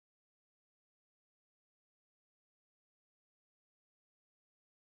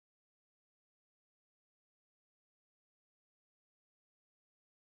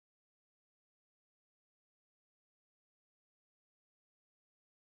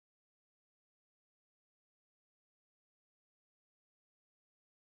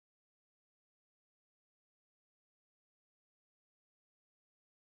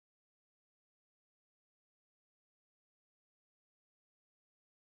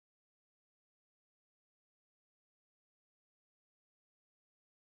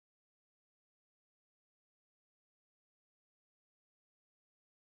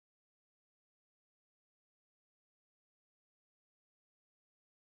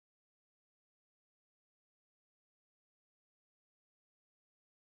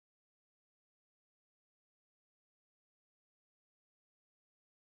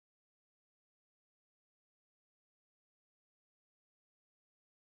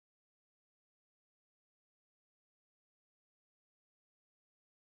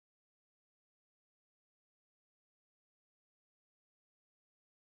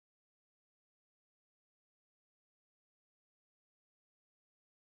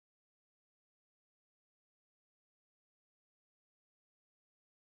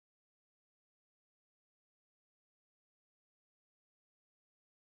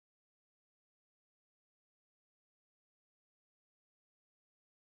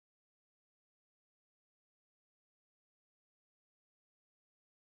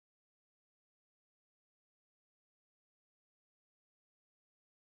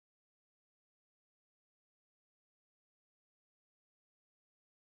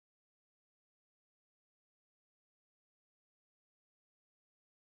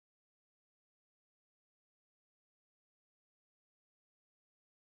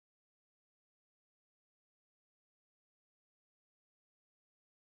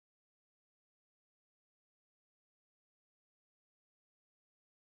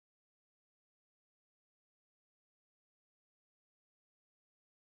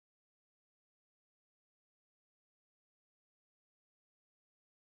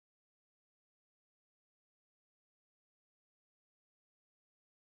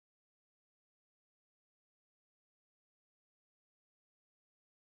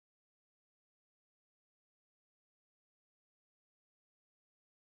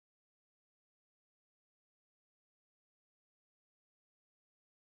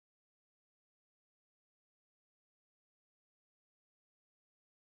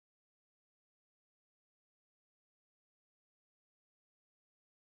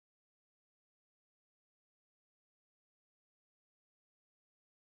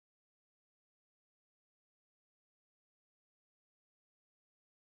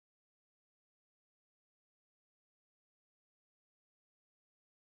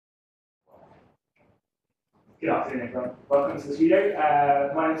Good afternoon, everyone. Welcome to the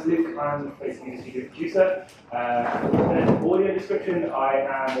studio. My name is Luke. I'm basically the studio producer. The audio description, I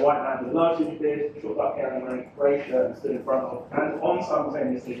am a white man with a large beard, short dark hair, and wearing a grey shirt and stood in front of and on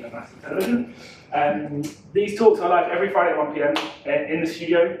simultaneously on massive television. These talks are live every Friday at 1 PM in the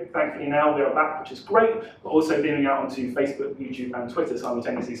studio. Thankfully now we are back, which is great, but also beaming out onto Facebook, YouTube, and Twitter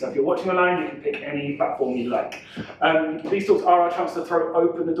simultaneously. So if you're watching online, you can pick any platform you like. These talks are our chance to throw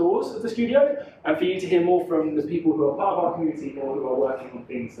open the doors of the studio and for you to hear more from the people who are part of our community or who are working on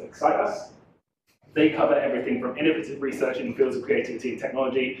things that excite us. They cover everything from innovative research in the fields of creativity and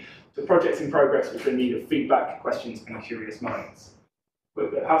technology to projects in progress which are in need of feedback, questions, and curious minds.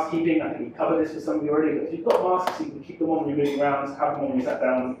 Quick bit of housekeeping, I think we've covered this for some of you already, but if you've got masks, you can keep them on when you're moving around, have them on when you sat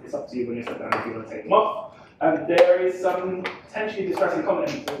down. It's up to you when you sat down if you want to take them off. There is some potentially distressing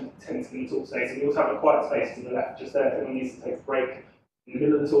content in the talk today, so we also have a quiet space to the left just there if anyone needs to take a break in the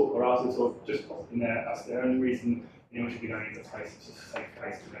middle of the talk or after the talk, just pop in there. That's the only reason anyone should be going into that space. It's just a safe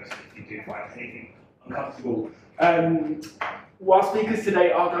place to go so if you do find anything uncomfortable. Our speakers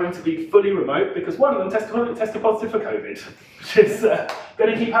today are going to be fully remote because one of them tested positive for COVID, which is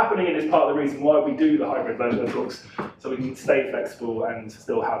going to keep happening and is part of the reason why we do the hybrid version of talks, so we can stay flexible and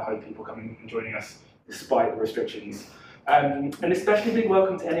still have hope people coming and joining us despite the restrictions. An especially big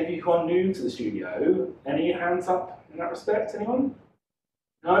welcome to any of you who are new to the studio. Any hands up in that respect? Anyone?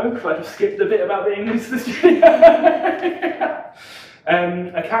 No? Should I just skip the bit about being new to the studio?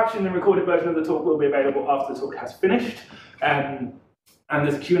 A captioned and recorded version of the talk will be available after the talk has finished. And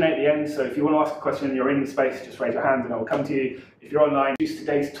there's a Q&A at the end, so if you want to ask a question and you're in the space, just raise your hand and I will come to you. If you're online, use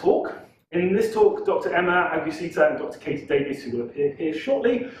today's talk. In this talk, Dr. Emma Agusita and Dr. Katie Davies, who will appear here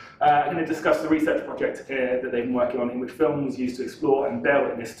shortly, are going to discuss the research project that they've been working on, in which film was used to explore and bear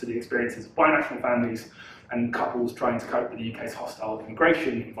witness to the experiences of binational families and couples trying to cope with the UK's hostile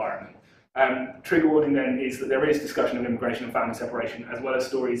immigration environment. Trigger warning then is that there is discussion of immigration and family separation, as well as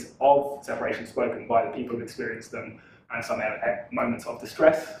stories of separation spoken by the people who experienced them, and some moments of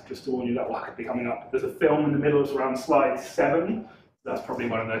distress. Just to warn you, that will be coming up. There's a film in the middle, it's around slide 7. That's probably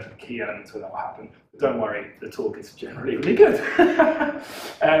one of the key elements where that will happen. But don't worry, the talk is generally really good.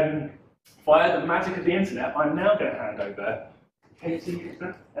 Via the magic of the internet, I'm now going to hand over to Katie.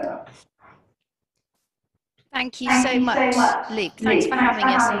 Thank you so much, Luke. Thanks for having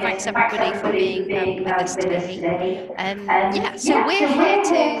us, and thanks everybody for being with us today. So we're here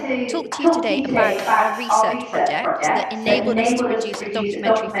to talk to you today about our research project that enabled us to produce a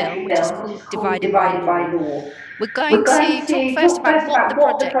documentary film, which is called Divided by Law. We're going to talk first about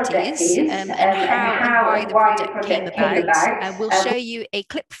what the project is and how and why the project came about. We'll show you a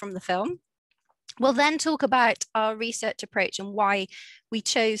clip from the film. We'll then talk about our research approach and why we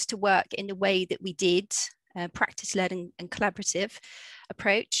chose to work in the way that we did. Practice-led and collaborative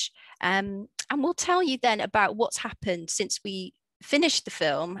approach, and we'll tell you then about what's happened since we finished the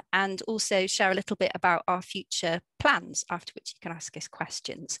film, and also share a little bit about our future plans, after which you can ask us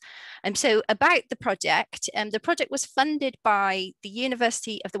questions. So about the project was funded by the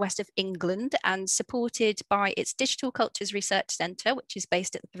University of the West of England and supported by its Digital Cultures Research Centre, which is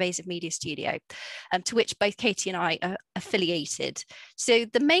based at the Pervasive Media Studio, to which both Katie and I are affiliated. So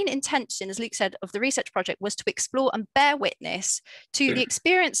the main intention, as Luke said, of the research project was to explore and bear witness to the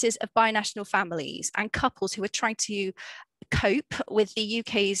experiences of binational families and couples who are trying to cope with the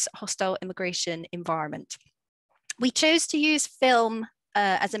UK's hostile immigration environment. We chose to use film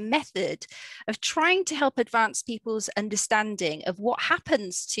as a method of trying to help advance people's understanding of what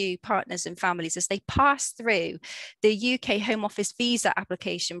happens to partners and families as they pass through the UK Home Office visa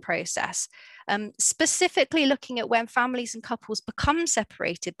application process, specifically looking at when families and couples become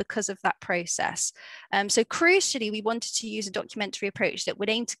separated because of that process. So crucially, we wanted to use a documentary approach that would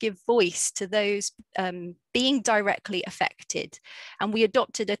aim to give voice to those being directly affected. And we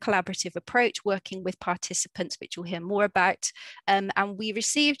adopted a collaborative approach, working with participants, which we'll hear more about. And we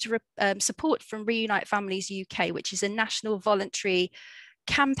received support from Reunite Families UK, which is a national voluntary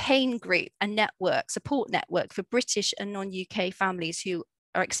campaign group and support network for British and non-UK families who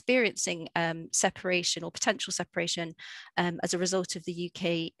are experiencing separation or potential separation as a result of the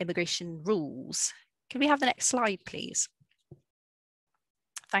UK immigration rules. Can we have the next slide, please?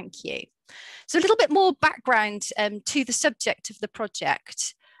 Thank you. So a little bit more background to the subject of the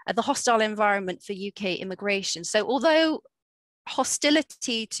project, the hostile environment for UK immigration. So although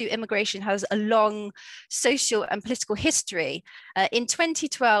hostility to immigration has a long social and political history, in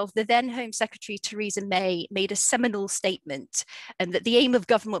 2012, the then Home Secretary Theresa May made a seminal statement that the aim of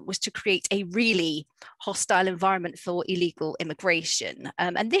government was to create a really hostile environment for illegal immigration.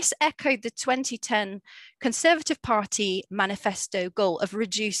 And this echoed the 2010 Conservative Party manifesto goal of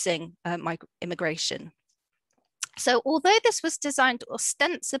reducing immigration. So although this was designed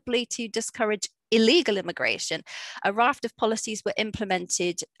ostensibly to discourage illegal immigration, a raft of policies were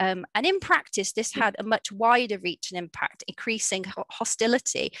implemented, and in practice this had a much wider reach and impact, increasing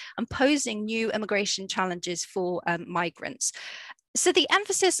hostility and posing new immigration challenges for migrants. So the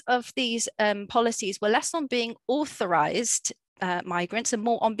emphasis of these policies were less on being authorized migrants and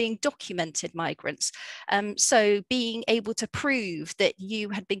more on being documented migrants. So being able to prove that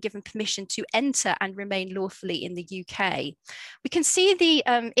you had been given permission to enter and remain lawfully in the UK. We can see the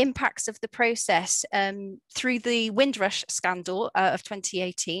impacts of the process through the Windrush scandal of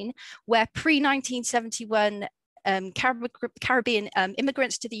 2018, where pre-1971 Caribbean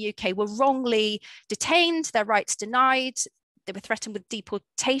immigrants to the UK were wrongly detained, their rights denied, they were threatened with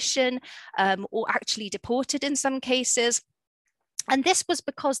deportation or actually deported in some cases. And this was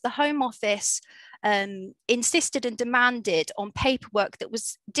because the Home Office insisted and demanded on paperwork that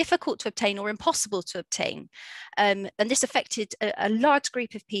was difficult to obtain or impossible to obtain. And this affected a large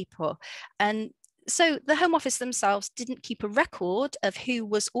group of people. And so the Home Office themselves didn't keep a record of who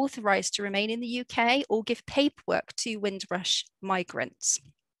was authorised to remain in the UK or give paperwork to Windrush migrants.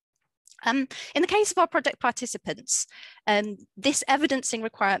 In the case of our project participants, this evidencing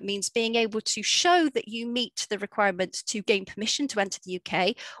requirement means being able to show that you meet the requirements to gain permission to enter the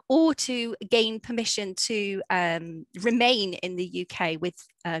UK or to gain permission to remain in the UK with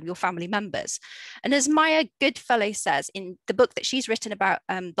your family members. And as Maya Goodfellow says in the book that she's written about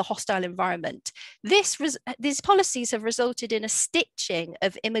the hostile environment, these policies have resulted in a stitching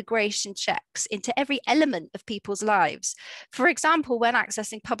of immigration checks into every element of people's lives. For example, when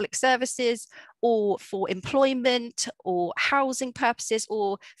accessing public services or for employment or housing purposes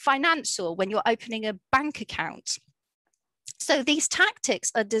or financial, when you're opening a bank account. So these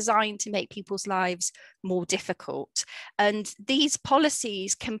tactics are designed to make people's lives more difficult. And these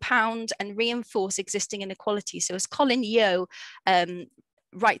policies compound and reinforce existing inequalities. So as Colin Yeo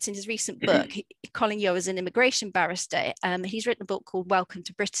writes in his recent book, Colin Yeo is an immigration barrister. He's written a book called Welcome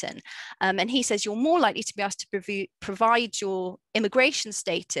to Britain. And he says you're more likely to be asked to provide your immigration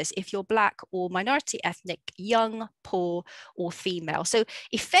status if you're Black or minority ethnic, young, poor, or female. So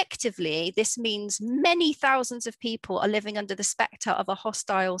effectively, this means many thousands of people are living under the spectre of a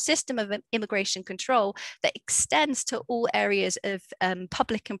hostile system of immigration control that extends to all areas of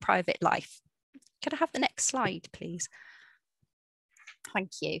public and private life. Could I have the next slide, please?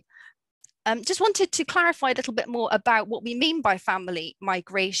 Thank you. Just wanted to clarify a little bit more about what we mean by family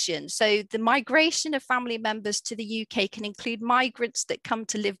migration. So the migration of family members to the UK can include migrants that come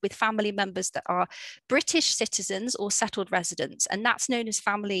to live with family members that are British citizens or settled residents, and that's known as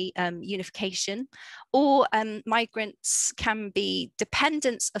family unification. Or migrants can be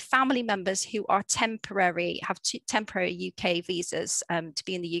dependents of family members who are temporary UK visas to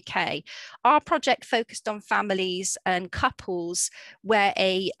be in the UK. Our project focused on families and couples where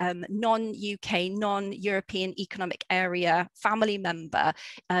a non-UK, non-European economic area family member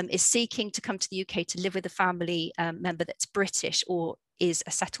is seeking to come to the UK to live with a family member that's British or is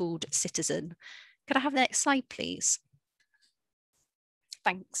a settled citizen. Could I have the next slide, please?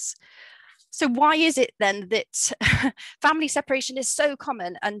 Thanks. So why is it then that family separation is so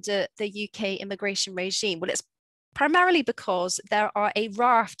common under the UK immigration regime? Well, it's primarily because there are a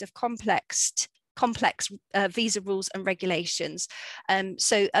raft of complex visa rules and regulations.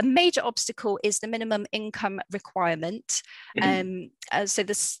 So a major obstacle is the minimum income requirement. So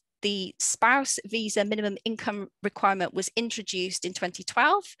the spouse visa minimum income requirement was introduced in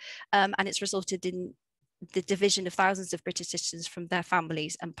 2012, and it's resulted in the division of thousands of British citizens from their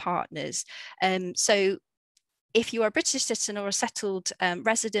families and partners. So if you are a British citizen or a settled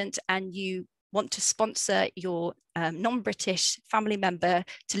resident and you want to sponsor your non-British family member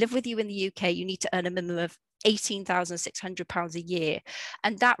to live with you in the UK, you need to earn a minimum of £18,600 a year.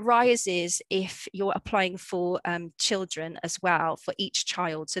 And that rises if you're applying for children as well, for each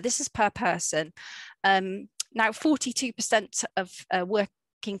child. So this is per person. Now, 42% of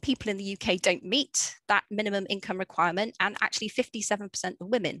working people in the UK don't meet that minimum income requirement, and actually 57% of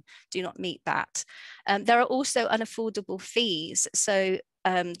women do not meet that. There are also unaffordable fees. So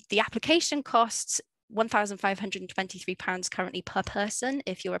the application costs £1,523 currently per person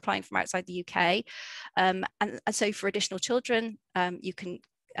if you're applying from outside the UK. And so for additional children, you can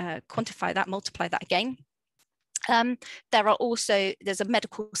quantify that, multiply that again. There's a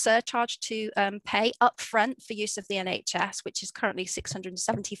medical surcharge to pay upfront for use of the NHS, which is currently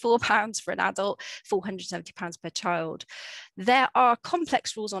 £674 for an adult, £470 per child. There are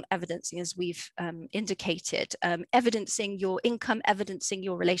complex rules on evidencing, as we've indicated, evidencing your income, evidencing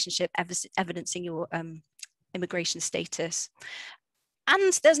your relationship, evidencing your immigration status.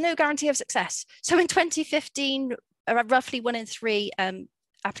 And there's no guarantee of success. So in 2015, roughly 1 in 3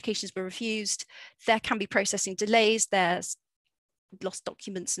 applications were refused. There can be processing delays, there's lost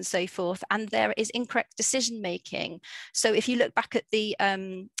documents and so forth, and there is incorrect decision making. So if you look back at the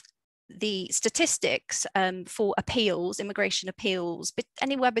statistics for appeals, immigration appeals, but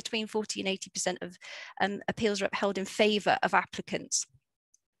anywhere between 40 and 80% of appeals are upheld in favour of applicants.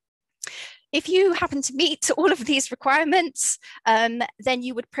 If you happen to meet all of these requirements, then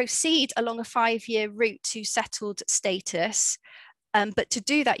you would proceed along a 5-year route to settled status. But to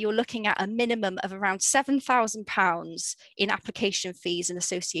do that, you're looking at a minimum of around £7,000 in application fees and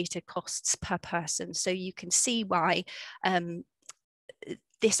associated costs per person. So you can see why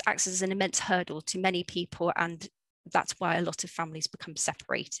this acts as an immense hurdle to many people, and that's why a lot of families become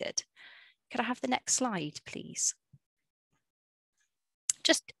separated. Could I have the next slide, please?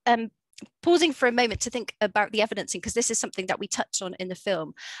 Just pausing for a moment to think about the evidencing, because this is something that we touch on in the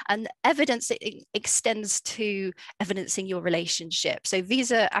film, and evidence extends to evidencing your relationship. So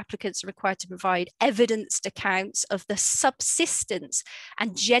visa applicants are required to provide evidenced accounts of the subsistence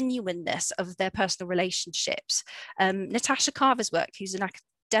and genuineness of their personal relationships. Natasha Carver's work, who's an academic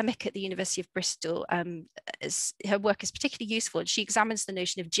at the University of Bristol, her work is particularly useful, and she examines the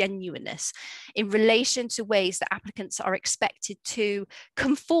notion of genuineness in relation to ways that applicants are expected to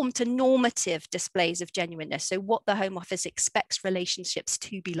conform to normative displays of genuineness, so what the Home Office expects relationships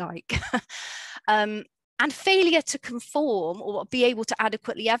to be like. And failure to conform or be able to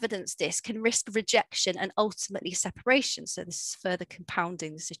adequately evidence this can risk rejection and ultimately separation, so this is further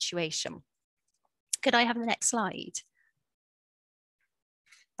compounding the situation. Could I have the next slide?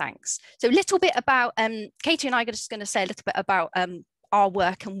 Thanks. So a little bit about, Katie and I are just going to say a little bit about our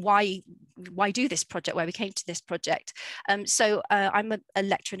work and why do this project, why we came to this project. So I'm a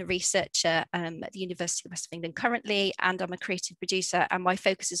lecturer and a researcher at the University of West of England currently, and I'm a creative producer, and my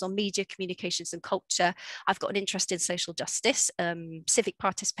focus is on media, communications and culture. I've got an interest in social justice, civic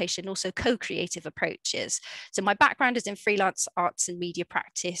participation, also co-creative approaches. So my background is in freelance arts and media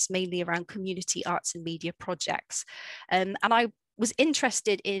practice, mainly around community arts and media projects. And I was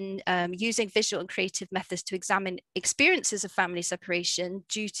interested in using visual and creative methods to examine experiences of family separation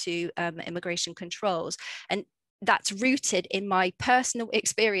due to immigration controls. And that's rooted in my personal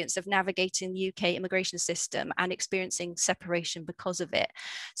experience of navigating the UK immigration system and experiencing separation because of it.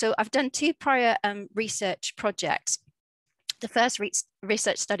 So I've done 2 prior research projects. The first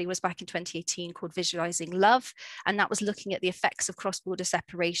research study was back in 2018 called Visualizing Love, and that was looking at the effects of cross-border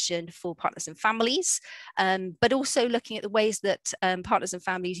separation for partners and families, but also looking at the ways that partners and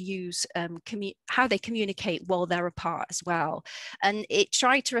families use how they communicate while they're apart as well. And it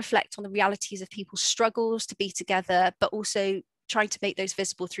tried to reflect on the realities of people's struggles to be together, but also trying to make those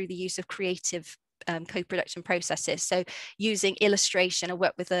visible through the use of creative co-production processes. So using illustration, I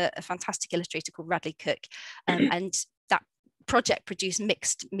worked with a fantastic illustrator called Radley Cook, and that project produced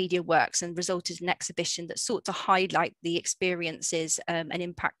mixed media works and resulted in an exhibition that sought to highlight the experiences and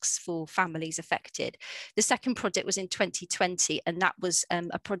impacts for families affected. The second project was in 2020, and that was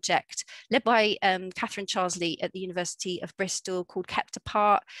a project led by Catherine Charsley at the University of Bristol called Kept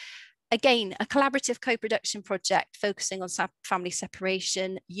Apart. Again, a collaborative co-production project focusing on family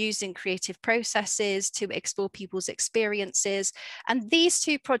separation, using creative processes to explore people's experiences. And these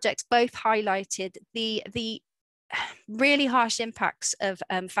 2 projects both highlighted the really harsh impacts of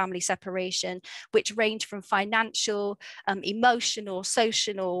family separation, which range from financial, emotional,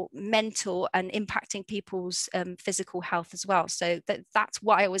 social, mental, and impacting people's physical health as well. So that's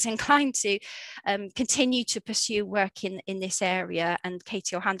why I was inclined to continue to pursue work in this area. And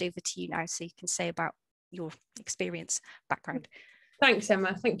Katie, I'll hand over to you now so you can say about your experience, background. Thanks,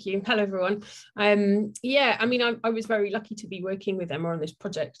 Emma. Thank you. Hello, everyone. Yeah, I mean, I was very lucky to be working with Emma on this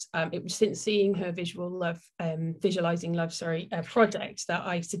project. It was since seeing her Visualizing Love, project that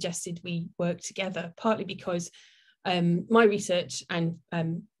I suggested we work together, partly because my research and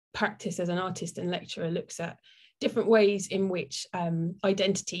practice as an artist and lecturer looks at different ways in which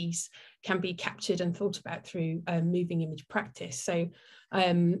identities can be captured and thought about through moving image practice. So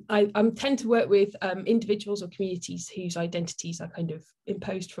I tend to work with individuals or communities whose identities are kind of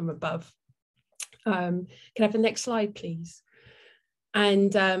imposed from above. Can I have the next slide, please?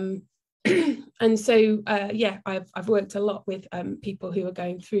 And and so yeah, I've worked a lot with people who are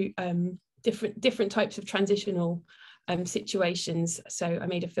going through different types of transitional situations. So I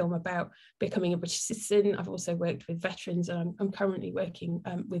made a film about becoming a British citizen. I've also worked with veterans, and I'm currently working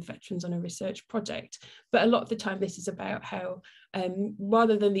with veterans on a research project. But a lot of the time this is about how,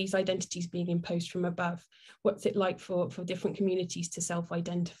 rather than these identities being imposed from above, what's it like for different communities to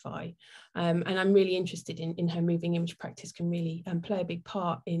self-identify? And I'm really interested in how moving image practice can really play a big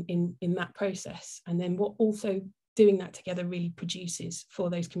part in that process. And then what also doing that together really produces for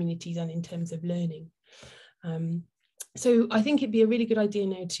those communities and in terms of learning. So I think it'd be a really good idea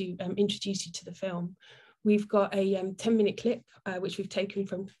now to introduce you to the film. We've got a 10-minute clip, which we've taken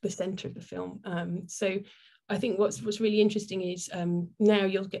from the centre of the film. So I think what's really interesting is now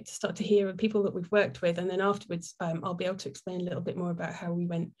you'll get to start to hear people that we've worked with, and then afterwards I'll be able to explain a little bit more about how we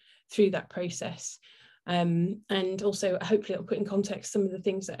went through that process. And also hopefully it'll put in context some of the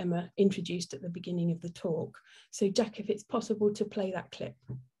things that Emma introduced at the beginning of the talk. So Jack, if it's possible to play that clip,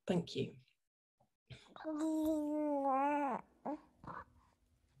 thank you.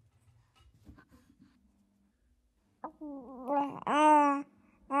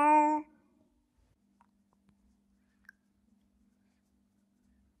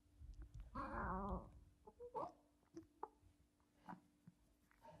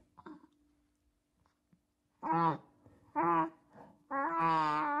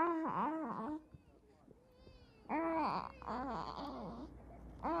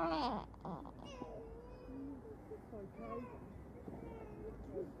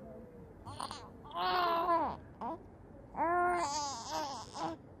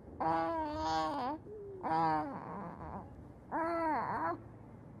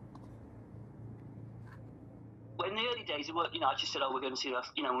 In the early days, it worked, I just said, oh, we're going to see,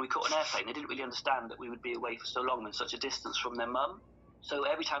 when we caught an airplane, they didn't really understand that we would be away for so long and such a distance from their mum. So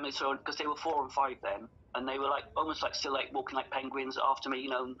every time they saw, because they were 4 and 5 then, and they were almost still walking like penguins after me,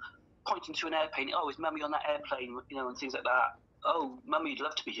 pointing to an airplane. Oh, is mummy on that airplane? And things like that. Oh, mummy'd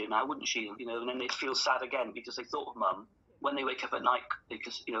love to be here now, wouldn't she? And then they'd feel sad again because they thought of mum. When they wake up at night, they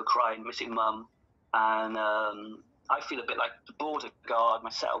just, crying, missing mum. And I feel a bit like the border guard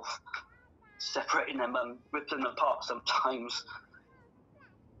myself, separating them, ripping them apart sometimes.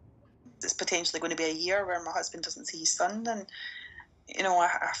 It's potentially going to be a year where my husband doesn't see his son, and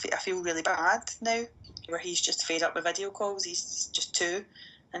I feel really bad now, where he's just fed up with video calls. He's just 2,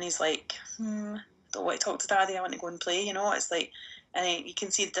 and he's like, I don't want to talk to daddy, I want to go and play. It's like, and you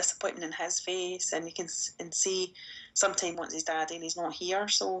can see the disappointment in his face, and you can see sometimes wants his daddy and he's not here.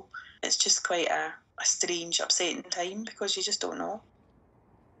 So it's just quite a strange, upsetting time, because you just don't know.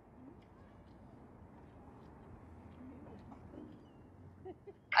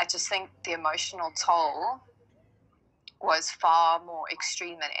 I just think the emotional toll was far more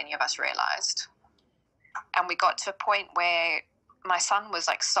extreme than any of us realized. And we got to a point where my son was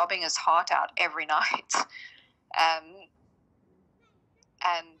sobbing his heart out every night. And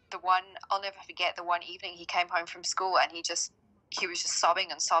I'll never forget the one evening he came home from school, and he was just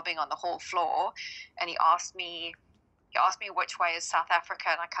sobbing and sobbing on the hall floor. And he asked me which way is South Africa,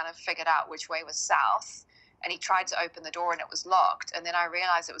 and I kind of figured out which way was south. And he tried to open the door and it was locked. And then I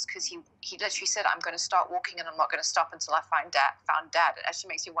realized it was because he literally said, I'm going to start walking and I'm not going to stop until I found dad. It actually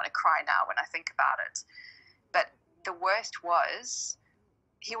makes me want to cry now when I think about it. But the worst was,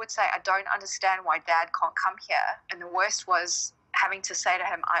 he would say, I don't understand why dad can't come here. And the worst was having to say to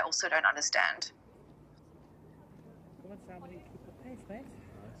him, I also don't understand.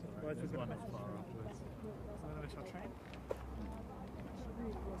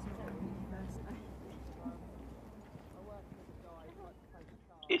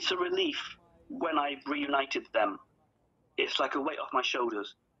 It's a relief when I reunited them. It's like a weight off my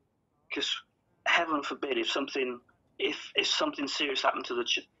shoulders, because heaven forbid if something serious happened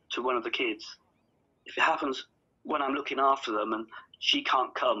to one of the kids, if it happens when I'm looking after them and she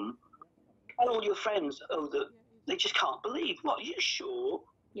can't come, and all your friends, they just can't believe. What, are you sure?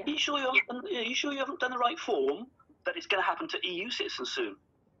 Yeah. Are you sure you haven't done the right form? That it's going to happen to EU citizens soon.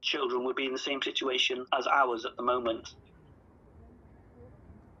 Children will be in the same situation as ours at the moment.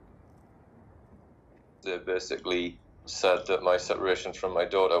 They basically said that my separation from my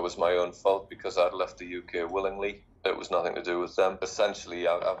daughter was my own fault because I'd left the UK willingly. It was nothing to do with them. Essentially, the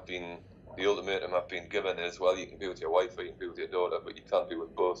ultimatum I've been given is, well, you can be with your wife or you can be with your daughter, but you can't be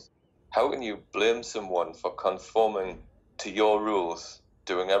with both. How can you blame someone for conforming to your rules,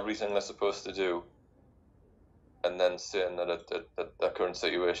 doing everything they're supposed to do, and then saying that their current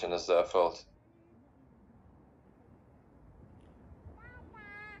situation is their fault?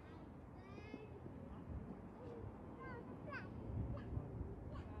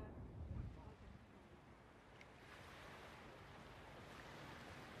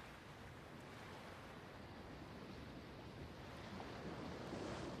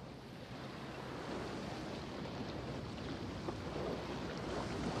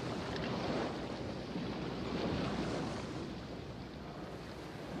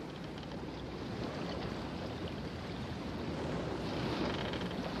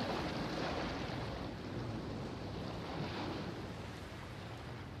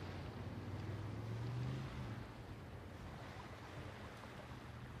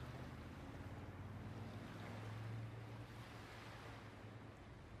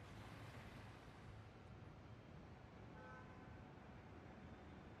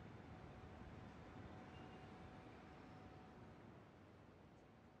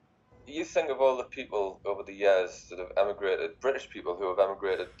 You think of all the people over the years that have emigrated, British people who have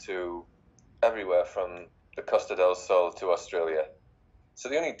emigrated to everywhere from the Costa del Sol to Australia. So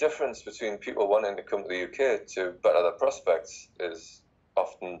the only difference between people wanting to come to the UK to better their prospects is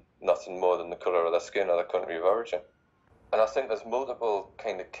often nothing more than the colour of their skin or their country of origin. And I think there's multiple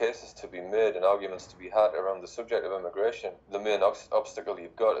kind of cases to be made and arguments to be had around the subject of immigration. The main obstacle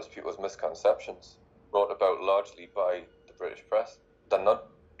you've got is people's misconceptions, brought about largely by the British press. They're not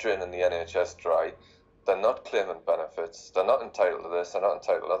draining the NHS dry. They're not claiming benefits. They're not entitled to this. They're not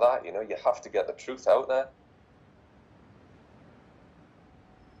entitled to that. You know, you have to get the truth out there.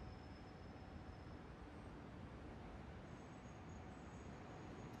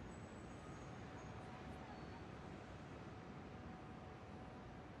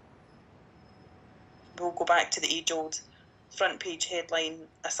 We'll go back to the age-old front page headline,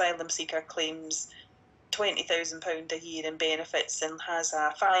 asylum seeker claims £20,000 a year in benefits and has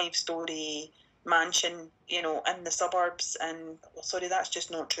a 5-storey mansion, you know, in the suburbs. And well, sorry, that's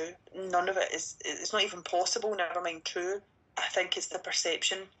just not true. None of it is. It's not even possible, never mind true. I think it's the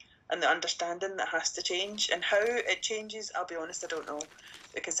perception and the understanding that has to change, and how it changes, I'll be honest, I don't know,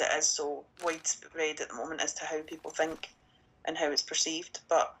 because it is so widespread at the moment as to how people think and how it's perceived.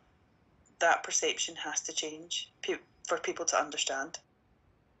 But that perception has to change for people to understand.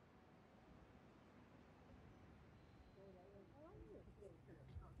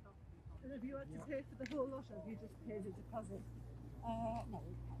 And have you had to pay for the whole lot, or have you just paid a deposit? No.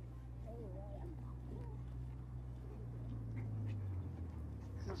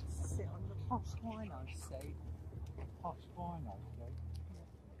 Sit on the posh wino seat. Posh wino seat.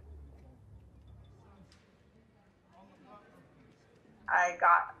 I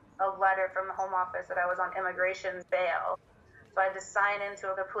got a letter from the Home Office that I was on immigration bail. So I had to sign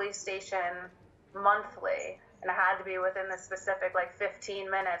into the police station monthly, and I had to be within the specific 15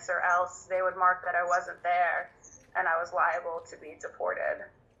 minutes, or else they would mark that I wasn't there and I was liable to be deported.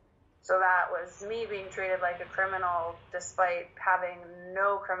 So that was me being treated like a criminal despite having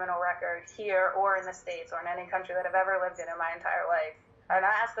no criminal record here or in the States or in any country that I've ever lived in my entire life. And I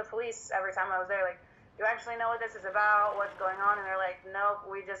asked the police every time I was there, do you actually know what this is about? What's going on? And they're like, nope,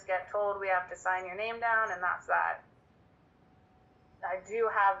 we just get told we have to sign your name down, and that's that. I do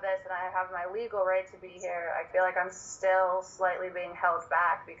have this, and I have my legal right to be here. I feel like I'm still slightly being held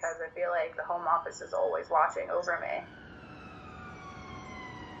back because I feel like the Home Office is always watching over me.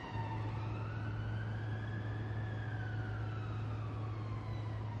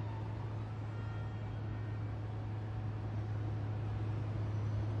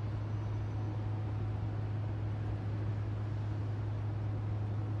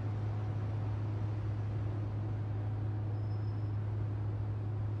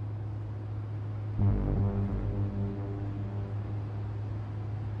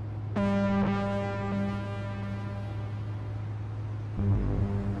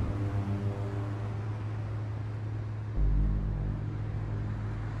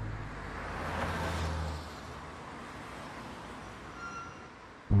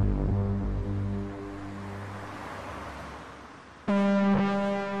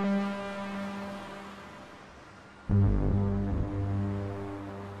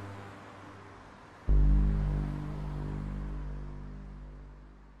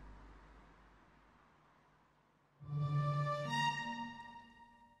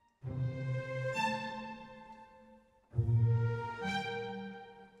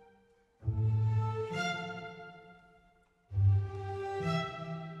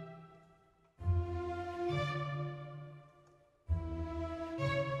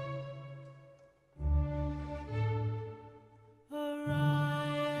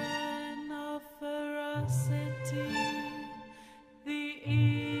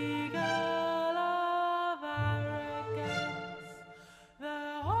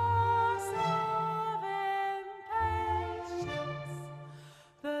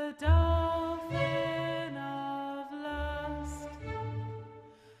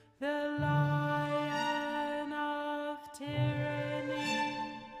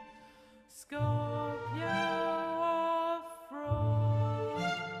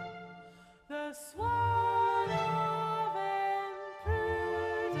 Swan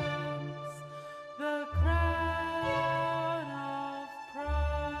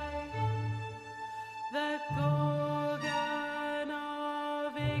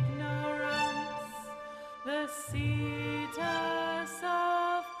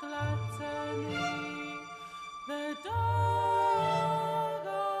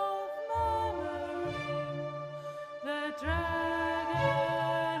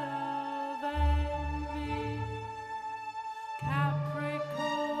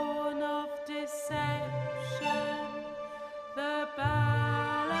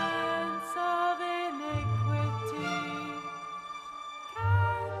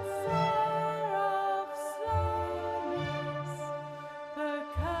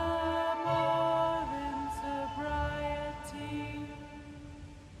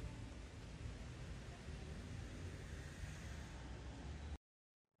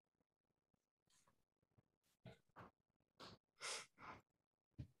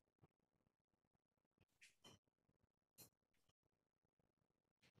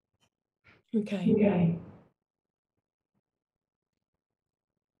Okay.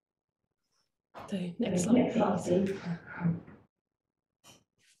 So next slide, please.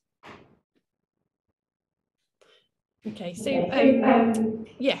 Okay, so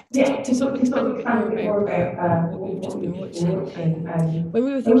yeah, to sort of expand a bit more about what we've just been watching. When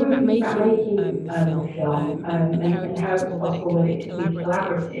we were thinking about making the film and how it was possible that it could be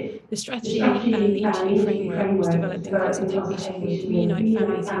collaborative, the strategy and the interview framework was developed in consultation with Reunite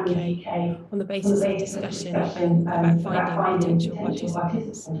Families UK on the basis of discussion about finding potential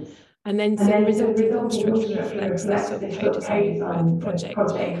participants. And then, so the resulting film structure reflects this sort of co-design where the project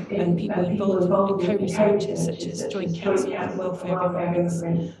and people involved and co-researchers such as Joint Council for the Welfare of Immigrants,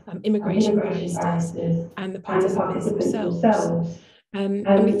 immigration barristers, and the participants themselves. And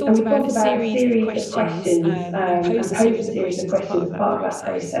we thought about a series of questions and posed a series of questions as part of that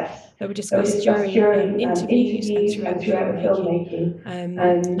process that were discussed during interviews and throughout the filmmaking.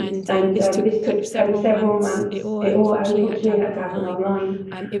 And this took kind of several months. It all unfortunately had to happen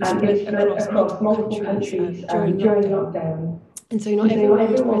online. It was split across multiple countries during lockdown. And so not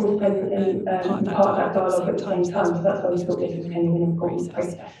everyone was present and part of that dialogue at the same time. So that's why we thought this was kind of an important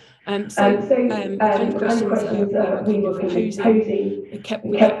process. The kind of questions we were kind of posing, we kept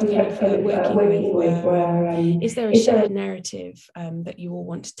kind of working with were, is there a shared narrative that you all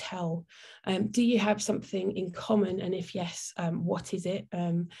want to tell? Do you have something in common? And if yes, what is it?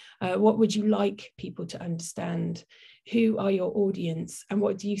 What would you like people to understand? Who are your audience? And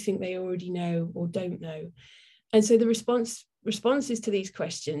what do you think they already know or don't know? And so the responses to these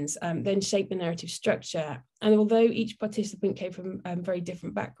questions then shape the narrative structure. And although each participant came from very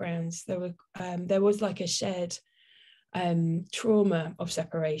different backgrounds, there was like a shared trauma of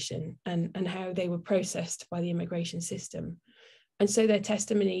separation and how they were processed by the immigration system. And so their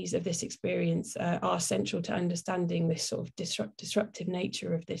testimonies of this experience are central to understanding this sort of disruptive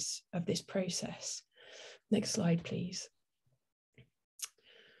nature of this process. Next slide, please.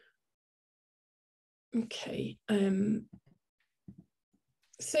 Okay.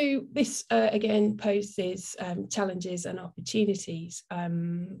 So this again poses challenges and opportunities.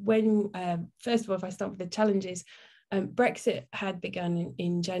 First of all, if I start with the challenges, Brexit had begun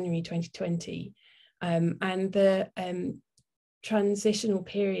in January 2020, and the transitional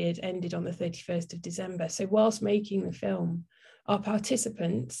period ended on the 31st of December. So whilst making the film, our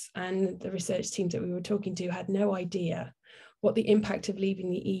participants and the research teams that we were talking to had no idea what the impact of leaving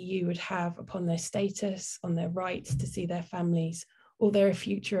the EU would have upon their status, on their rights to see their families, or their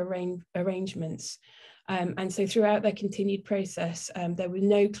future arrangements. And so throughout their continued process, there were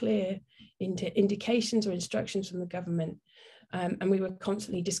no clear indications or instructions from the government. And we were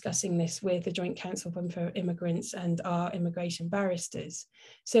constantly discussing this with the Joint Council for Immigrants and our immigration barristers.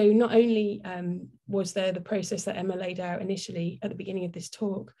 So not only was there the process that Emma laid out initially at the beginning of this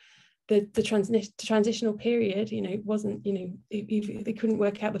talk, the transitional period, wasn't, if they couldn't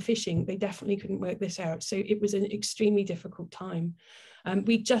work out the fishing, they definitely couldn't work this out. So it was an extremely difficult time.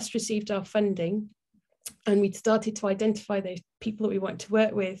 We just received our funding and we'd started to identify those people that we wanted to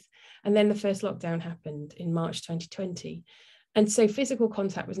work with. And then the first lockdown happened in March 2020. And so physical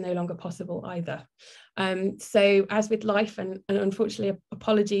contact was no longer possible either. So as with life, and unfortunately,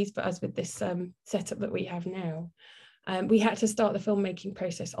 apologies, but as with this setup that we have now, we had to start the filmmaking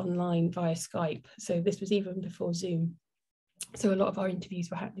process online via Skype. So this was even before Zoom. So a lot of our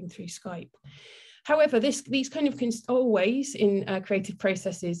interviews were happening through Skype. However, these kind of always in creative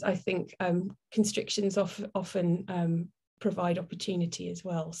processes, I think constrictions often provide opportunity as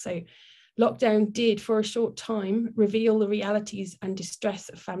well. So lockdown did, for a short time, reveal the realities and distress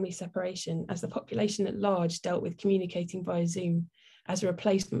of family separation as the population at large dealt with communicating via Zoom as a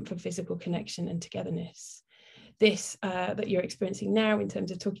replacement for physical connection and togetherness. This that you're experiencing now in terms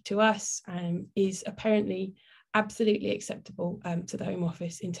of talking to us is apparently absolutely acceptable to the Home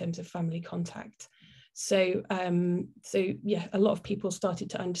Office in terms of family contact. So yeah, a lot of people started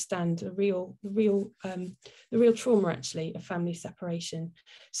to understand the real trauma actually of family separation.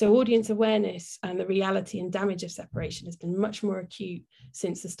 So audience awareness and the reality and damage of separation has been much more acute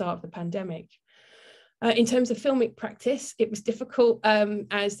since the start of the pandemic. In terms of filmic practice, it was difficult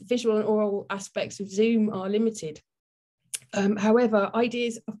as visual and oral aspects of Zoom are limited. However,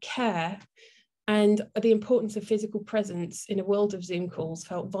 ideas of care and the importance of physical presence in a world of Zoom calls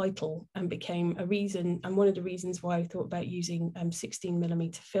felt vital and became a reason, and one of the reasons why I thought about using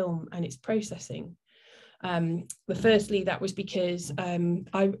 16mm film and its processing. But firstly, that was because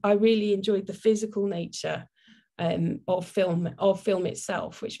I really enjoyed the physical nature of film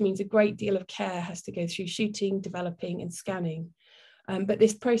itself, which means a great deal of care has to go through shooting, developing and scanning. But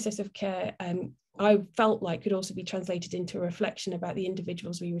this process of care, I felt like could also be translated into a reflection about the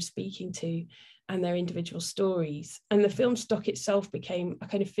individuals we were speaking to and their individual stories. And the film stock itself became a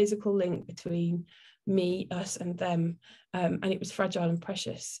kind of physical link between me, us, and them, and it was fragile and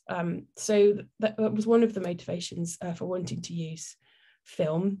precious. So that was one of the motivations for wanting to use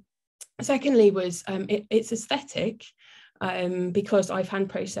film. Secondly was its aesthetic, because I've hand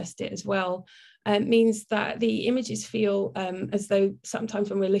processed it as well. Means that the images feel as though sometimes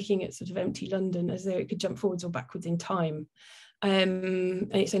when we're looking at sort of empty London, as though it could jump forwards or backwards in time.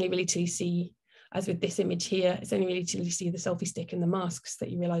 And it's only really to see, as with this image here, it's only really to see the selfie stick and the masks that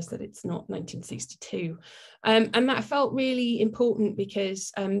you realise that it's not 1962. And that felt really important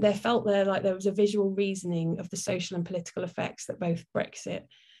because there was a visual reasoning of the social and political effects that both Brexit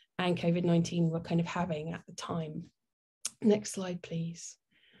and COVID-19 were kind of having at the time. Next slide, please.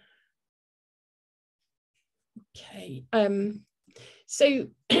 Okay, so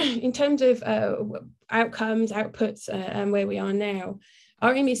in terms of outcomes, outputs, and where we are now,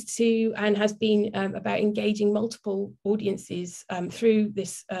 our aim is to, and has been about engaging multiple audiences through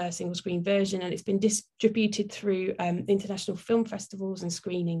this single screen version, and it's been distributed through international film festivals and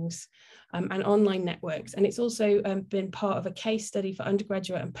screenings and online networks. And it's also been part of a case study for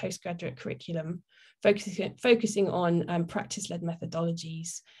undergraduate and postgraduate curriculum, focusing on practice-led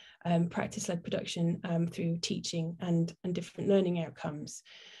methodologies, practice-led production through teaching and different learning outcomes.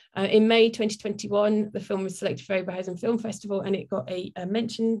 In May 2021, the film was selected for Oberhausen Film Festival, and it got a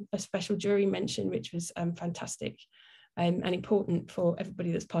mention, a special jury mention, which was fantastic and important for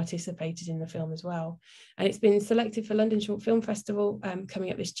everybody that's participated in the film as well. And it's been selected for London Short Film Festival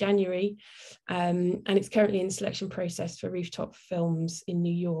coming up this January, and it's currently in the selection process for Rooftop Films in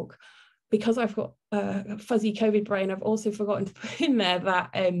New York. Because I've got a fuzzy COVID brain, I've also forgotten to put in there that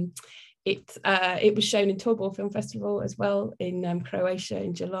it was shown in Tobor Film Festival as well in Croatia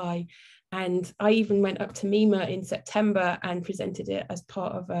in July. And I even went up to Mima in September and presented it as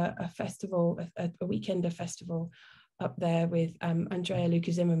part of a festival, a weekender festival up there with Andrea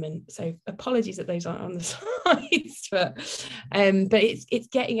Luca Zimmerman. So apologies that those aren't on the slides, but it's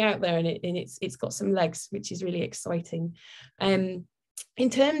getting out there, and it's got some legs, which is really exciting. In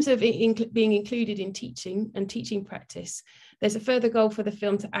terms of being included in teaching and teaching practice, there's a further goal for the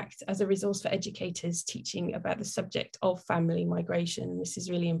film to act as a resource for educators teaching about the subject of family migration. This is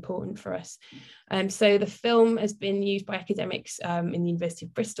really important for us. So the film has been used by academics in the University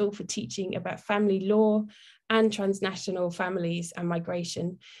of Bristol for teaching about family law and transnational families and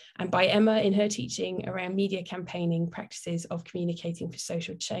migration, and by Emma in her teaching around media campaigning practices of communicating for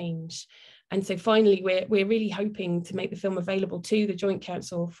social change. And so finally, we're really hoping to make the film available to the Joint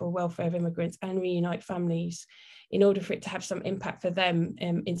Council for Welfare of Immigrants and Reunite Families in order for it to have some impact for them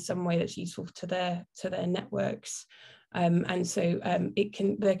in some way that's useful to their networks. And so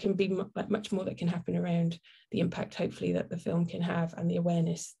there can be much more that can happen around the impact, hopefully, that the film can have and the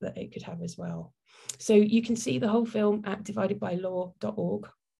awareness that it could have as well. So you can see the whole film at dividedbylaw.org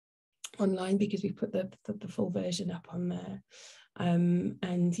online, because we put the full version up on there.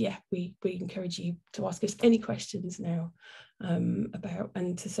 And yeah, we encourage you to ask us any questions now about,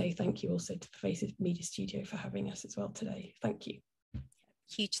 and to say thank you also to the Faces Media Studio for having us as well today. Thank you.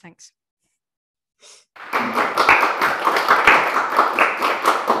 Huge thanks.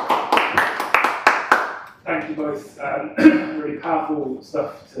 Thank you both. Really powerful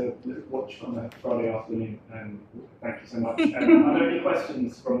stuff to watch on a Friday afternoon. Thank you so much. Are there any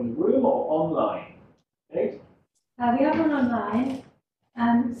questions from the room or online? Okay. We have one online.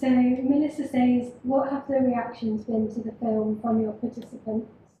 So Melissa says, what have the reactions been to the film from your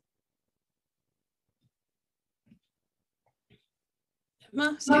participants?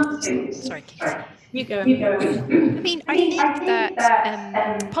 Sorry, Katie. You go. I mean, I think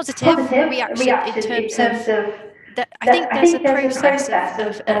that positive reaction in terms of that. I think there's a process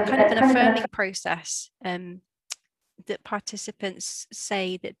of kind of an affirming process that participants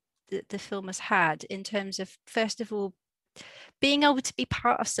say that the film has had, in terms of, first of all, being able to be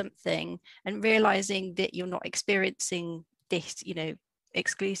part of something and realizing that you're not experiencing this,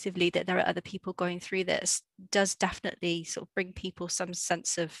 exclusively, that there are other people going through this, does definitely sort of bring people some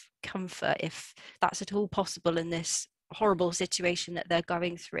sense of comfort, if that's at all possible in this horrible situation that they're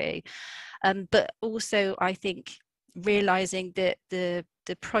going through. But also, I think, realizing that the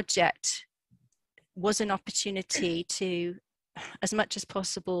project was an opportunity to, as much as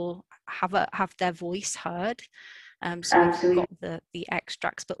possible, have their voice heard. So we've got the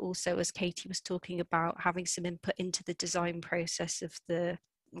extracts, but also, as Katie was talking about, having some input into the design process of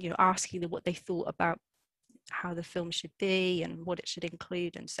asking them what they thought about how the film should be and what it should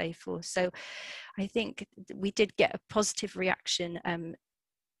include and so forth. So I think we did get a positive reaction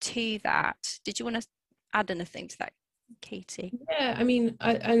to that. Did you want to add anything to that, Katie? Yeah, I mean,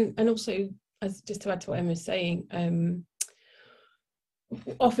 and also, as just to add to what Emma's saying,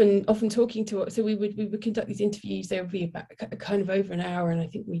 often talking to, so we would conduct these interviews. They would be about kind of over an hour, and I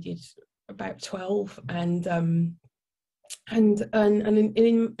think we did about 12, and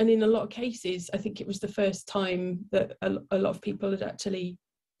in a lot of cases, I think it was the first time that a lot of people had actually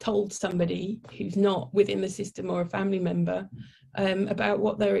told somebody who's not within the system or a family member about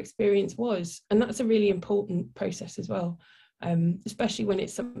what their experience was, and that's a really important process as well, especially when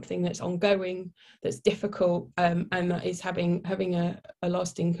it's something that's ongoing, that's difficult, and that is having a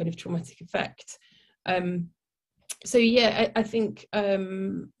lasting kind of traumatic effect. So yeah, I think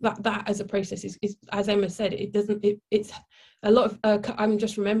that as a process is, as Emma said, it's a lot of I'm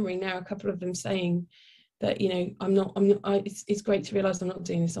just remembering now a couple of them saying that, you know, it's great to realise I'm not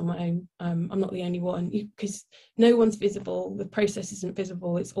doing this on my own. I'm not the only one, because no one's visible. The process isn't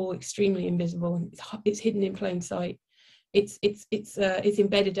visible. It's all extremely invisible, and it's hidden in plain sight. It's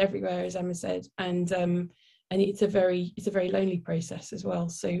embedded everywhere, as Emma said, and it's a very lonely process as well.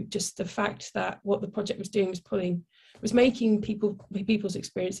 So just the fact that what the project was doing was making people's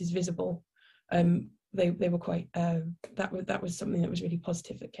experiences visible. They were quite that was something that was really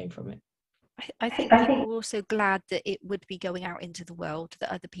positive that came from it. I think people were also glad that it would be going out into the world,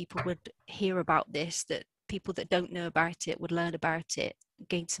 that other people would hear about this, that people that don't know about it would learn about it,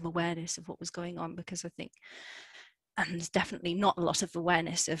 gain some awareness of what was going on, because I think there's definitely not a lot of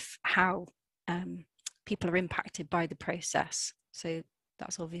awareness of how people are impacted by the process. So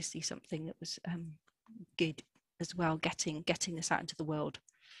that's obviously something that was good as well, getting this out into the world,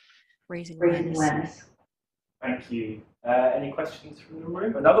 raising awareness. Thank you. Any questions from the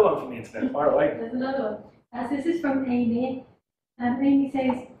room? Another one from the internet, fire away. There's another one. This is from Amy. Amy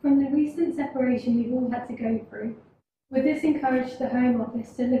says, from the recent separation we've all had to go through, would this encourage the Home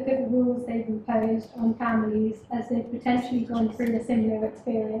Office to look at the rules they've imposed on families as they've potentially gone through a similar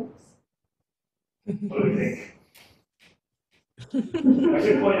experience? What do we think? I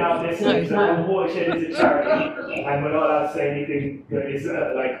should point out this that Watershed is a charity, and we're not allowed to say anything that is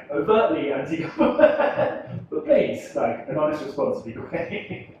like overtly anti-government. But please, like, an honest response would be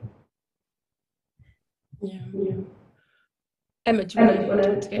great. Yeah. Emma, do you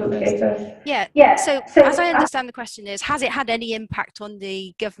want to go first? Yeah. So as I understand the question is, has it had any impact on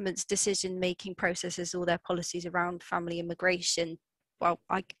the government's decision-making processes or their policies around family immigration? Well,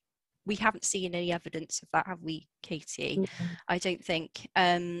 we haven't seen any evidence of that, have we, Katie? Mm-hmm. I don't think.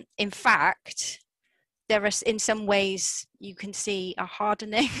 In fact, there are, in some ways, you can see a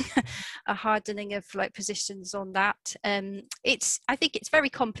hardening of like positions on that. I think it's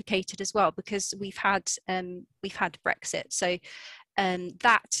very complicated as well, because we've had Brexit, so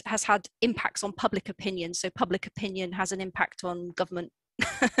that has had impacts on public opinion. So public opinion has an impact on government.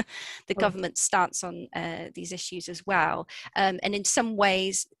 The government's stance on these issues as well, and in some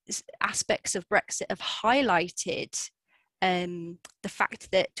ways aspects of Brexit have highlighted the fact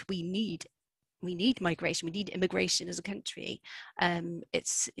that we need migration, we need immigration as a country.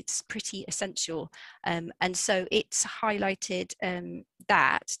 It's pretty essential, and so it's highlighted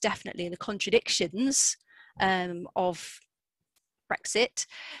that definitely in the contradictions of Brexit,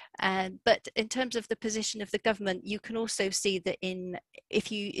 but in terms of the position of the government, you can also see that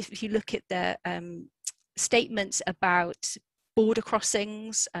if you look at the statements about border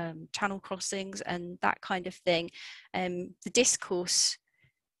crossings, channel crossings, and that kind of thing, the discourse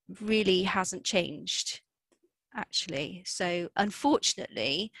really hasn't changed, actually. So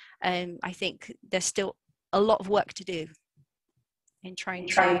unfortunately, I think there's still a lot of work to do in trying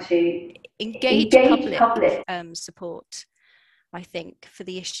to engage public support, I think, for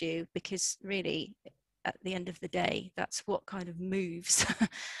the issue, because really at the end of the day, that's what kind of moves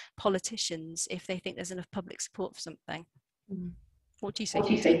politicians if they think there's enough public support for something. What do you say,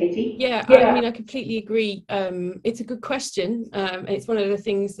 Katie? Yeah, I mean, I completely agree. It's a good question. It's one of the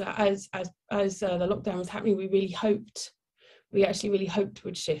things that as the lockdown was happening, we actually really hoped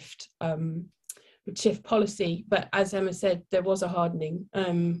would shift policy. But as Emma said, there was a hardening,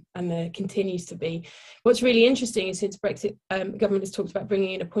 and there continues to be. What's really interesting is since Brexit, government has talked about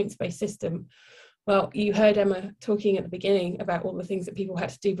bringing in a points-based system. Well, you heard Emma talking at the beginning about all the things that people had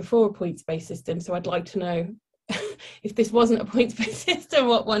to do before a points-based system. So I'd like to know if this wasn't a points-based system,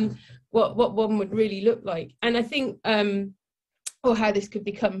 what one would really look like. And I think, or how this could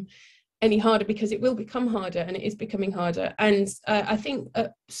become any harder, because it will become harder, and it is becoming harder. And I think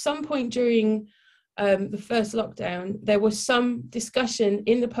at some point during the first lockdown, there was some discussion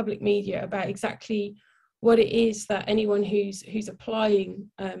in the public media about exactly what it is that anyone who's applying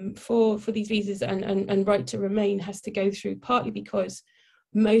for these visas and right to remain has to go through, partly because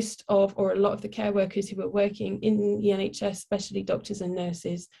most of, or a lot of the care workers who were working in the NHS, especially doctors and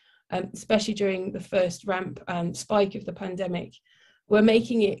nurses, especially during the first ramp and spike of the pandemic, were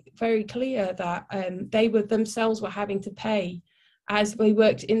making it very clear that they were themselves were having to pay, as we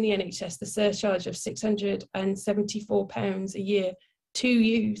worked in the NHS, the surcharge of £674 a year to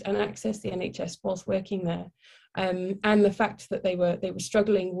use and access the NHS whilst working there, and the fact that they were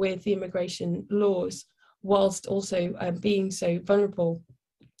struggling with the immigration laws whilst also being so vulnerable,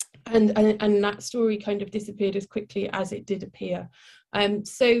 and that story kind of disappeared as quickly as it did appear.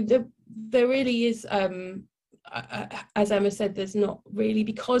 So there really is, as Emma said, there's not really,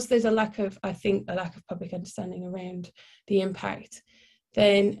 because there's a lack of public understanding around the impact,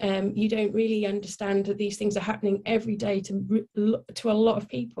 then you don't really understand that these things are happening every day to a lot of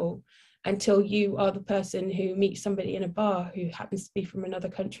people, until you are the person who meets somebody in a bar who happens to be from another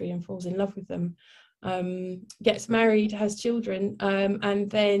country and falls in love with them, gets married, has children,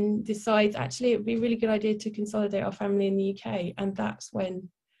 and then decides, actually, it would be a really good idea to consolidate our family in the UK. And that's when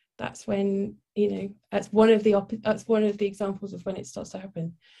that's one of the examples of when it starts to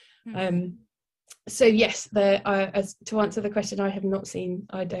happen. So yes, as to answer the question, I have not seen,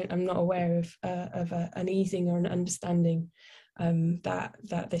 I'm not aware of an easing or an understanding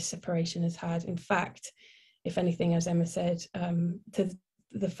that this separation has had. In fact, if anything, as Emma said, to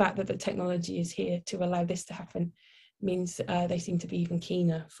the fact that the technology is here to allow this to happen means they seem to be even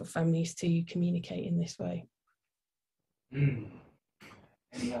keener for families to communicate in this way.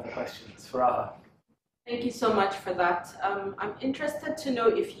 Any other questions for Raha? Thank you so much for that. I'm interested to know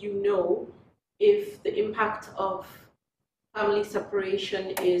if you know if the impact of family separation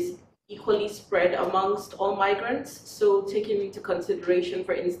is equally spread amongst all migrants. So taking into consideration,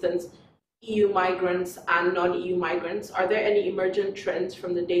 for instance, EU migrants and non-EU migrants, are there any emergent trends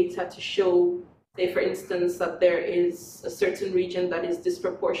from the data to show, say, for instance, that there is a certain region that is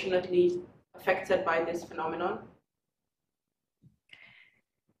disproportionately affected by this phenomenon?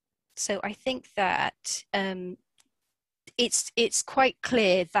 So I think that it's quite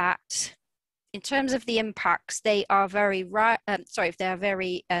clear that in terms of the impacts, they are very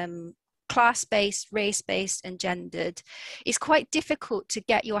class-based, race-based, and gendered. It's quite difficult to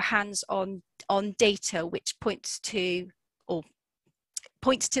get your hands on data which points to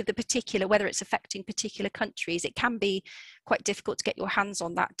the particular, whether it's affecting particular countries. It can be quite difficult to get your hands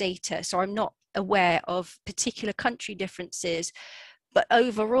on that data. So I'm not aware of particular country differences, but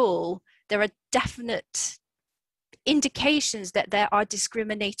overall, there are definite indications that there are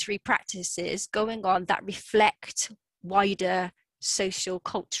discriminatory practices going on that reflect wider social,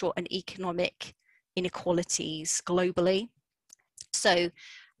 cultural, and economic inequalities globally. So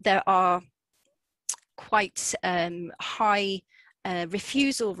there are quite high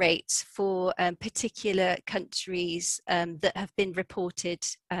refusal rates for particular countries that have been reported,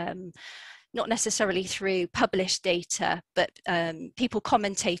 not necessarily through published data, but people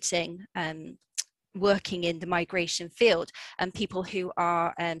commentating, working in the migration field, and people who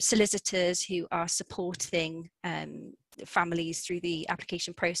are solicitors who are supporting families through the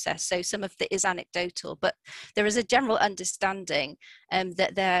application process. So some of that is anecdotal, but there is a general understanding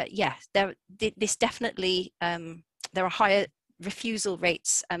that this definitely, there are higher refusal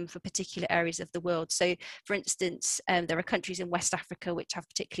rates for particular areas of the world. So for instance, there are countries in West Africa which have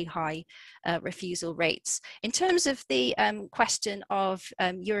particularly high refusal rates. In terms of the question of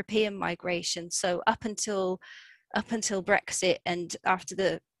European migration, so up until Brexit and after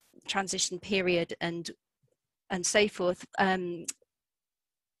the transition period and so forth,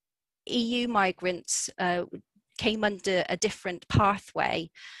 EU migrants came under a different pathway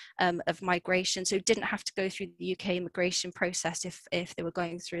of migration, so didn't have to go through the UK immigration process if they were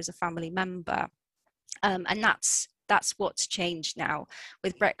going through as a family member, and that's what's changed now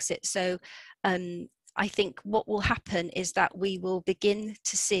with Brexit. So I think what will happen is that we will begin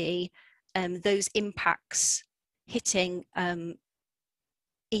to see those impacts hitting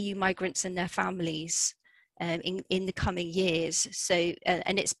EU migrants and their families in the coming years. So,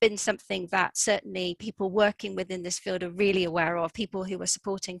 and it's been something that certainly people working within this field are really aware of. People who are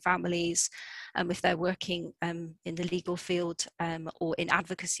supporting families, if they're working in the legal field or in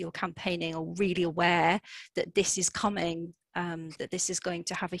advocacy or campaigning, are really aware that this is coming, that this is going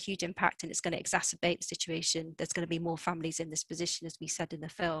to have a huge impact and it's going to exacerbate the situation. There's going to be more families in this position, as we said in the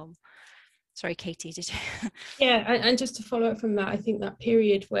film. Sorry, Katie, did you? Yeah, and just to follow up from that, I think that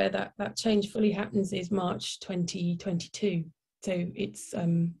period where that change fully happens is March 2022. So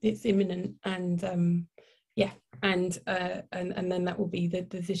it's imminent, and yeah, and then that will be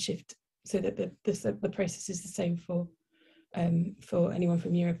the shift, so that the process is the same for for anyone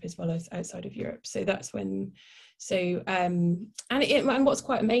from Europe as well as outside of Europe. So that's when, and what's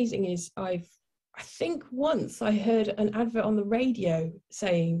quite amazing is I think once I heard an advert on the radio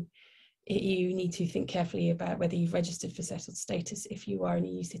saying you need to think carefully about whether you've registered for settled status if you are an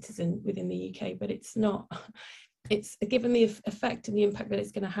EU citizen within the UK, but it's not. It's given the effect and the impact that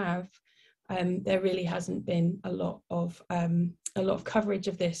it's going to have. There really hasn't been a lot of coverage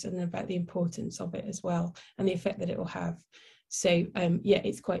of this and about the importance of it as well, and the effect that it will have. So yeah,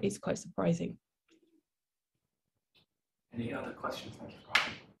 it's quite surprising. Any other questions? Thank you,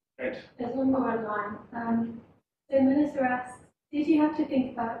 Brian. Great. There's one more online. So Melissa asks, did you have to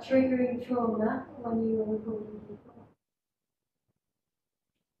think about triggering trauma when you were recording people?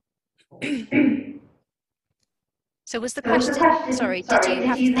 So was the question, sorry, did you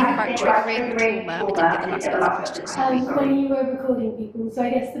have to think about triggering trauma? I didn't get the last bit of the question, sorry. When you were recording people, so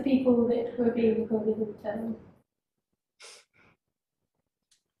I guess the people that were being recorded in turn.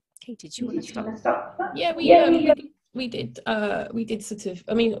 Okay, did you want to start? Yeah, we did sort of,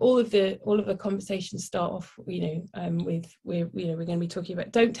 I mean, all of the conversations start off, with we're going to be talking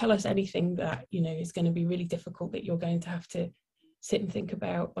about, don't tell us anything that is going to be really difficult that you're going to have to sit and think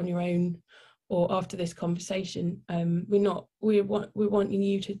about on your own or after this conversation. We're wanting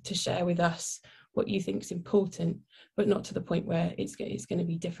you to share with us what you think is important, but not to the point where it's going to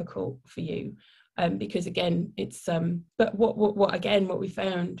be difficult for you, because again it's but what we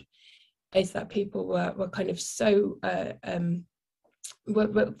found is that people were kind of so thought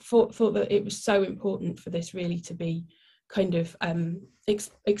that it was so important for this really to be kind of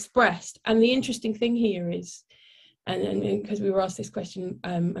expressed. And the interesting thing here is, and because we were asked this question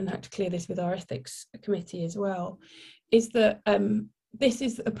and had to clear this with our ethics committee as well, is that this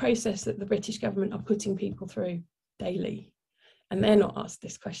is a process that the British government are putting people through daily, and they're not asked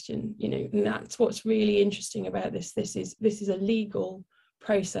this question, and that's what's really interesting about this. This is a legal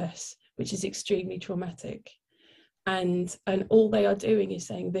process which is extremely traumatic, and all they are doing is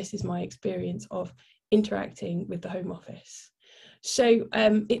saying, this is my experience of interacting with the Home Office. So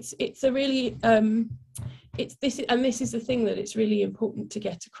it's a really this is the thing that it's really important to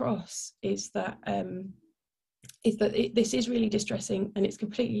get across, is that this is really distressing, and it's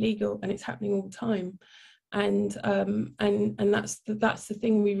completely legal, and it's happening all the time, and that's the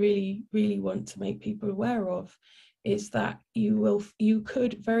thing we really want to make people aware of, is that you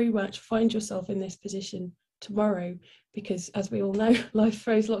could very much find yourself in this position tomorrow, because as we all know, life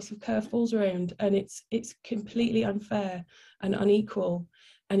throws lots of curveballs around, and it's completely unfair and unequal,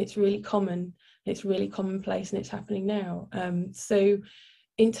 and it's really common, it's really commonplace, and it's happening now. So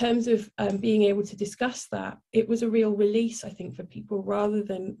in terms of being able to discuss that, it was a real release, I think, for people, rather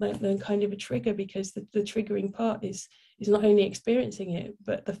than kind of a trigger, because the triggering part is not only experiencing it,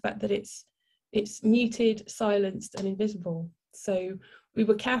 but the fact that it's muted, silenced, and invisible. So we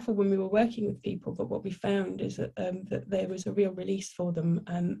were careful when we were working with people, but what we found is that there was a real release for them,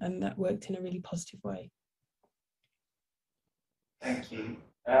 and that worked in a really positive way. Thank you.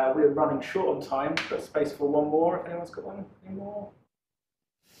 We're running short on time. Got space for one more, if anyone's got any more.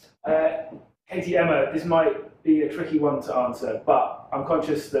 Katie, Emma, this might be a tricky one to answer, but I'm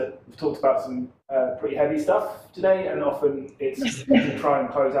conscious that we've talked about some pretty heavy stuff today, and often it's to try and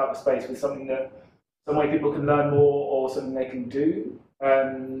close out the space with something that some way people can learn more, or something they can do.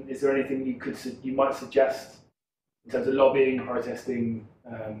 Is there anything you might suggest in terms of lobbying, protesting,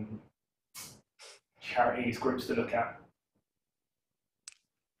 charities, groups to look at?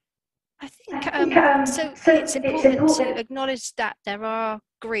 I think so it's important to acknowledge that there are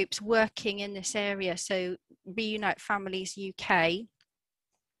groups working in this area. So Reunite Families UK,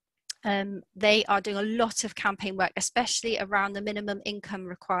 they are doing a lot of campaign work, especially around the minimum income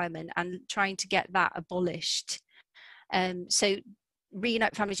requirement and trying to get that abolished. So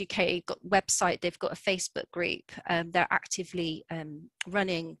Reunite Families UK got a website, they've got a Facebook group, they're actively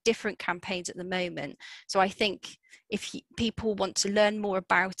running different campaigns at the moment. So I think if people want to learn more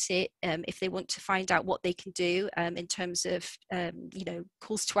about it, if they want to find out what they can do in terms of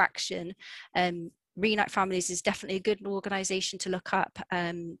calls to action, Reunite Families is definitely a good organisation to look up.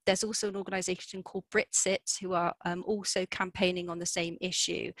 There's also an organisation called Brexit who are also campaigning on the same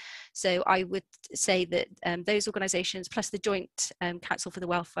issue. So I would say that those organisations, plus the Joint Council for the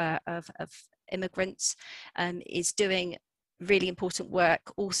Welfare of Immigrants, is doing really important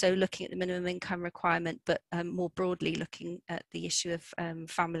work, also looking at the minimum income requirement, but more broadly looking at the issue of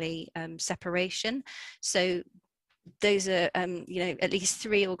family separation. So those are, at least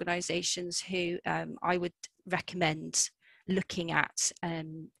 3 organisations who I would recommend looking at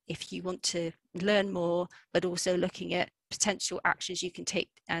if you want to learn more, but also looking at potential actions you can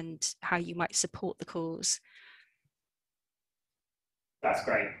take and how you might support the cause. That's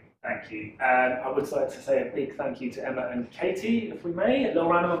great. Thank you. And I would like to say a big thank you to Emma and Katie, if we may. A little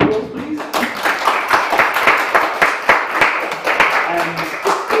round of applause, please.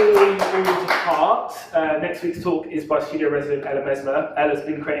 Before we all depart, next week's talk is by studio resident Ella Mesmer. Ella's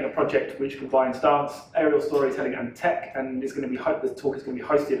been creating a project which combines dance, aerial storytelling, and tech, and is going to be the talk is going to be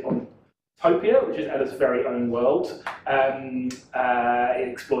hosted on Topia, which is Ella's very own world. It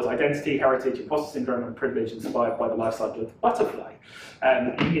explores identity, heritage, imposter syndrome, and privilege inspired by the life cycle of the butterfly.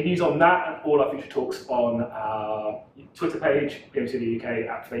 You can get news on that and all our future talks on our Twitter page, BMC UK,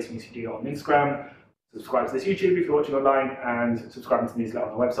 at Facing Studio on Instagram. Subscribe to this YouTube if you're watching online, and subscribe to the newsletter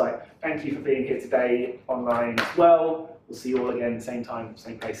on our website. Thank you for being here today online as well. We'll see you all again, same time,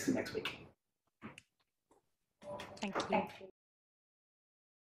 same place next week. Thank you.